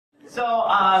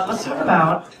Let's talk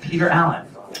about Peter Allen.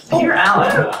 Peter Allen,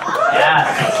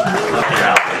 yes, love Peter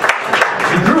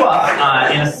Allen. He grew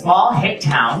up in a small hick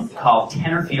town called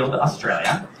Tenterfield,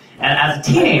 Australia. And as a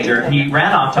teenager, he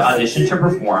ran off to audition to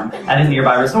perform at a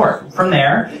nearby resort. From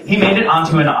there, he made it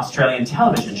onto an Australian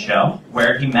television show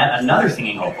where he met another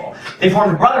singing hopeful. They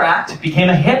formed a brother act, became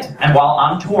a hit, and while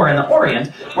on tour in the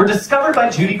Orient, were discovered by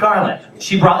Judy Garland.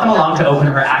 She brought them along to open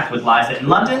her act with Liza in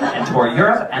London and tour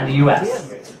Europe and the US.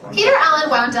 Peter Allen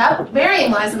wound up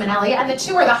marrying Liza Minnelli, and the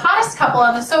two were the hottest couple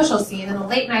on the social scene in the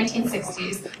late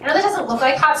 1960s. I know that doesn't look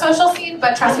like hot social scene,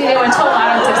 but trust me, they went to a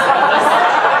lot of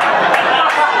discos.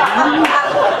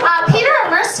 Peter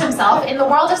immersed himself in the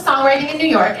world of songwriting in New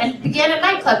York and began a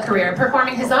nightclub career,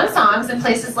 performing his own songs in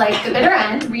places like The Bitter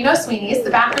End, Reno Sweeney's,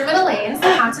 The Back Room of the Lanes,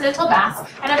 The Continental Baths,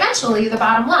 and eventually The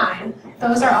Bottom Line.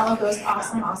 Those are all of those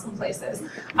awesome, awesome places. In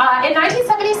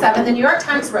 1977, the New York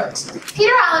Times wrote,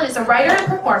 Peter Allen is a writer and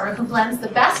performer who blends the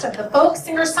best of the folk,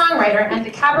 singer-songwriter, and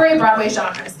the cabaret Broadway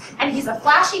genres. And he's a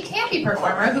flashy, campy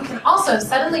performer who can also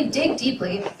suddenly dig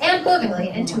deeply and movingly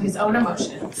into his own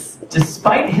emotions.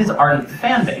 Despite his ardent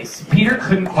fan base, Peter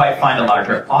couldn't quite find a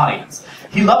larger audience.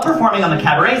 He loved performing on the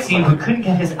cabaret scene, but couldn't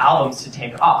get his albums to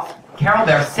take off. Carol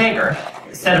Sager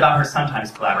said about her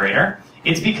Sometimes collaborator,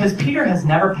 "It's because Peter has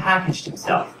never packaged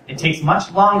himself. It takes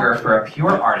much longer for a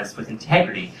pure artist with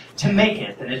integrity to make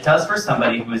it than it does for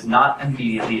somebody who is not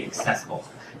immediately accessible.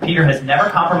 Peter has never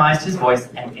compromised his voice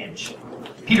an inch."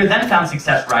 Peter then found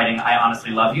success writing I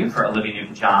Honestly Love You for Olivia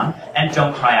Newton-John and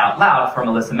Don't Cry Out Loud for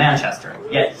Melissa Manchester,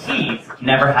 yet he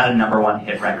never had a #1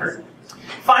 hit record.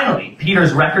 Finally,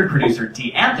 Peter's record producer,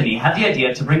 Dee Anthony, had the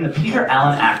idea to bring the Peter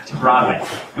Allen act to Broadway.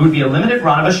 It would be a limited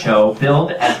run of a show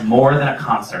billed as more than a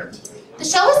concert. The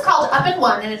show was called Up and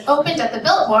One, and it opened at the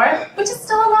Biltmore, which is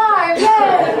still alive,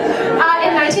 yay!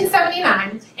 In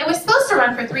 1979. It was supposed to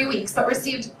run for 3 weeks, but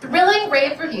received thrilling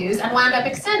rave reviews and wound up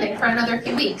extending for another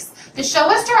few weeks. The show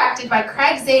was directed by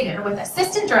Craig Zadan with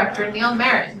assistant director Neil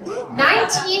Marin.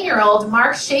 19-year-old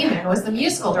Mark Shaman was the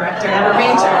musical director and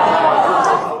arranger.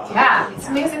 Yeah, it's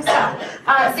amazing stuff.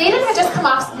 Zadan had just come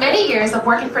off many years of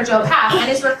working for Joe Papp and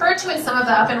is referred to in some of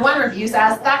the Up and One reviews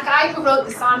as that guy who wrote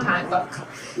the Sondheim book.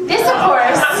 This, of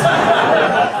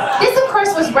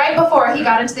course, was right before he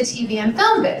got into the TV and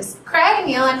film biz. Craig,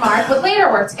 Neil, and Mark would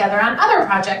later work together on other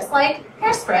projects like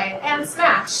Hairspray and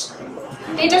Smash.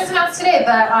 They just announced today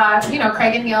that,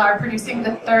 Craig and Neil are producing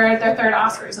their third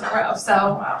Oscars in a row,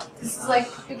 so this is like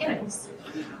beginnings.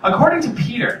 According to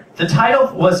Peter, the title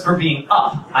was for being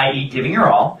up, i.e. giving your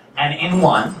all, and in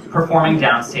one, performing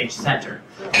downstage center.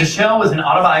 The show was an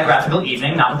autobiographical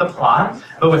evening, not with a plot,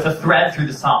 but with a thread through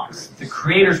the songs. The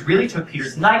creators really took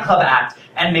Peter's nightclub act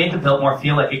and made the Biltmore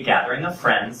feel like a gathering of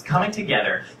friends coming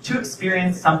together to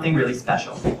experience something really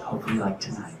special, hopefully like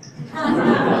tonight.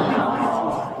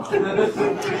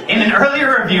 In an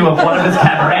earlier review of one of his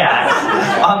cabaret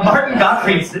acts, Martin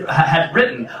Gottfried had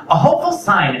written, "A hopeful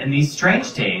sign in these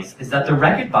strange days is that the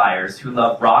record buyers who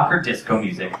love rock or disco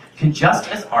music can just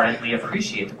as ardently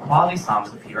appreciate the quality songs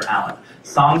of Peter Allen,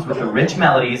 songs with the rich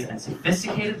melodies and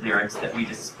sophisticated lyrics that we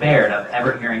despaired of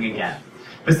ever hearing again.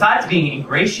 Besides being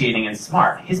ingratiating and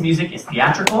smart, his music is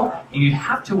theatrical, and you'd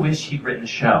have to wish he'd written a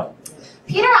show."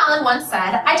 Peter Allen once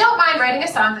said, "I don't mind writing a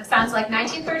song that sounds like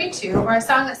 1932 or a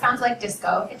song that sounds like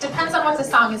disco. It depends on what the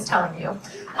song is telling you."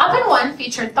 Up and One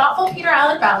featured thoughtful Peter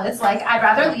Allen ballads like I'd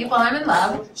Rather Leave While I'm in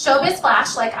Love, showbiz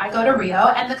flash like I Go to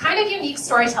Rio, and the kind of unique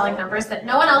storytelling numbers that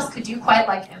no one else could do quite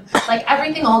like him, like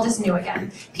Everything Old is New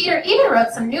Again. Peter even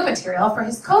wrote some new material for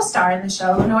his co-star in the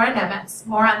show, Nora Nemetz.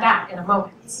 More on that in a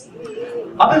moment.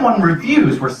 Up and One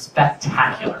reviews were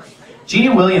spectacular. Jeannie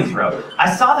Williams wrote, "I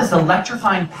saw this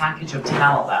electrifying package of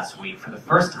talent last week for the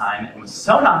first time and was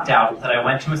so knocked out that I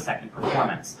went to a second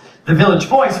performance." The Village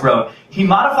Voice wrote, "He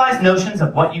modifies notions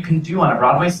of what you can do on a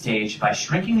Broadway stage by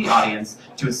shrinking the audience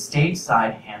to a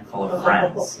stage-side handful of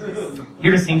friends."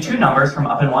 Here to sing 2 numbers from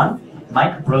Up and One,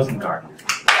 Mike Rosengarten.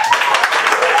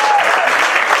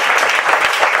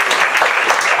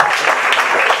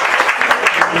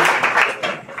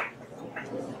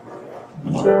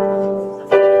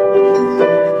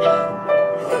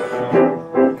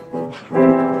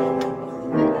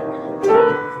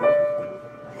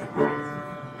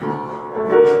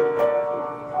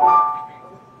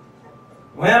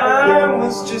 When I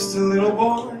was just a little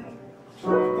boy,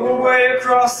 away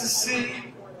across the sea,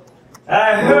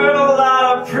 I heard a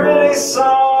lot of pretty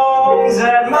songs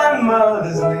at my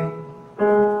mother's knee.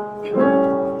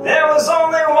 There was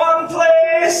only one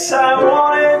place I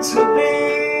wanted to be,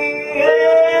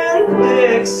 in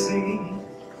Dixie,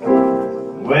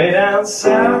 way down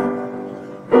south.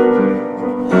 I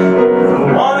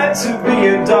wanted to be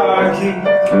a dog. guitar key,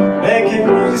 making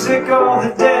music all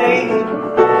the day.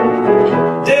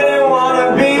 Didn't want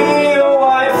to be a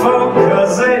white folk,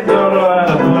 cause they don't know how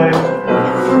to play.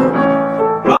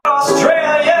 But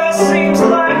Australia seems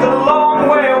like a long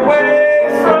way away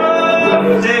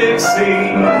from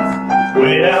Dixie,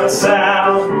 way down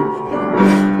south.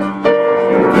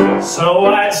 So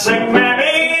I'd sing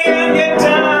Mammy and get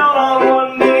down on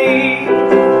one knee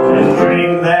and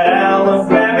dream that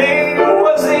Alabama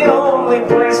was the only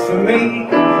place for me.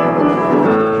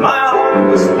 My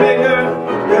heart was bigger,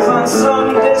 cause on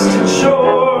some distant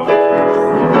shore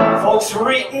folks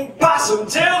were eating possum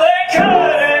till they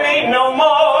couldn't eat no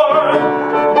more.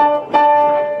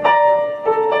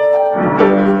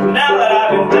 Now that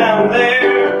I've been down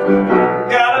there,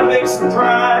 got a big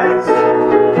surprise.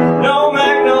 No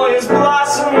magnolias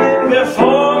blossoming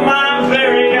before my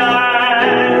very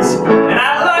eyes. And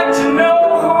I'd like to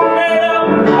know who made up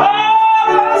all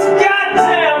those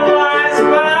goddamn lies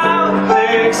about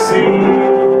Dixie,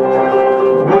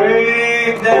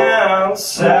 way down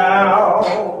south.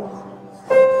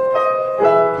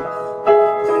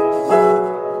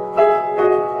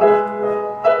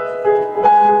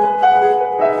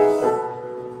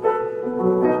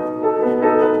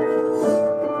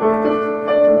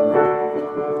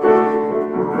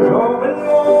 Going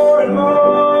more and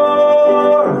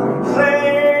more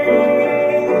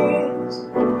planes,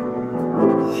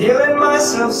 feeling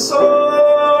myself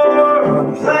sore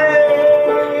on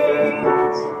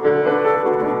planes.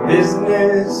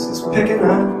 Business is picking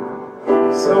up,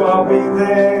 so I'll be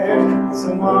there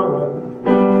tomorrow,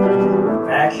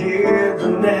 back here the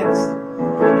next,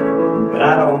 but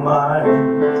I don't mind,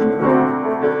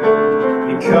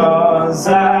 because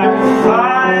I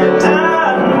find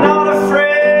I'm not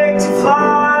afraid to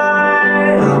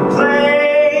fly on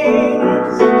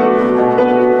planes,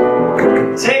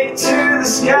 take to the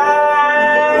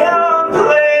sky on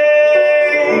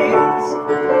planes.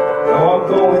 Though I'm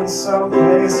going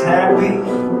someplace happy,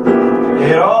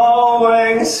 it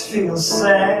always feels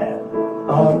sad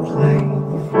on planes.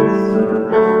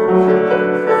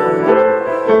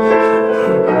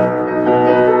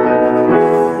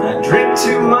 I drink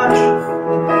too much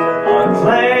on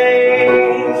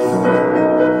planes,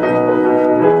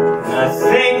 I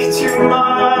think too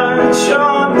much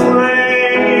on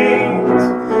planes,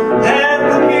 and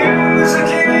the music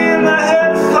in the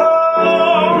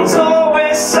headphones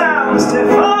always sounds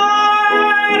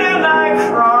divine, and I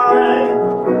cry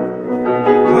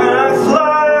when I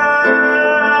fly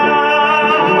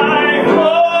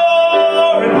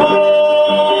more and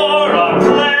more on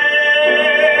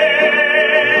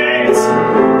planes,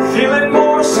 feeling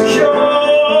more secure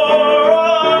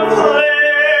on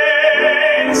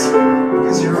planes,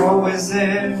 because you're always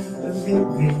there to meet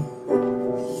me,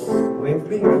 wave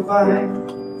me goodbye.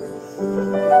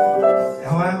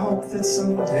 How I hope that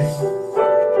someday you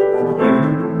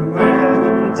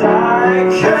and I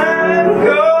can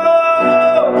go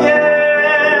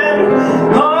again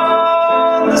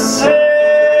on the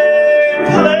same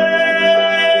plane.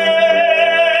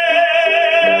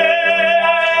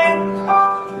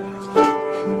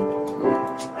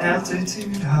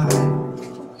 Altitude high,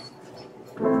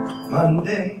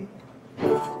 Monday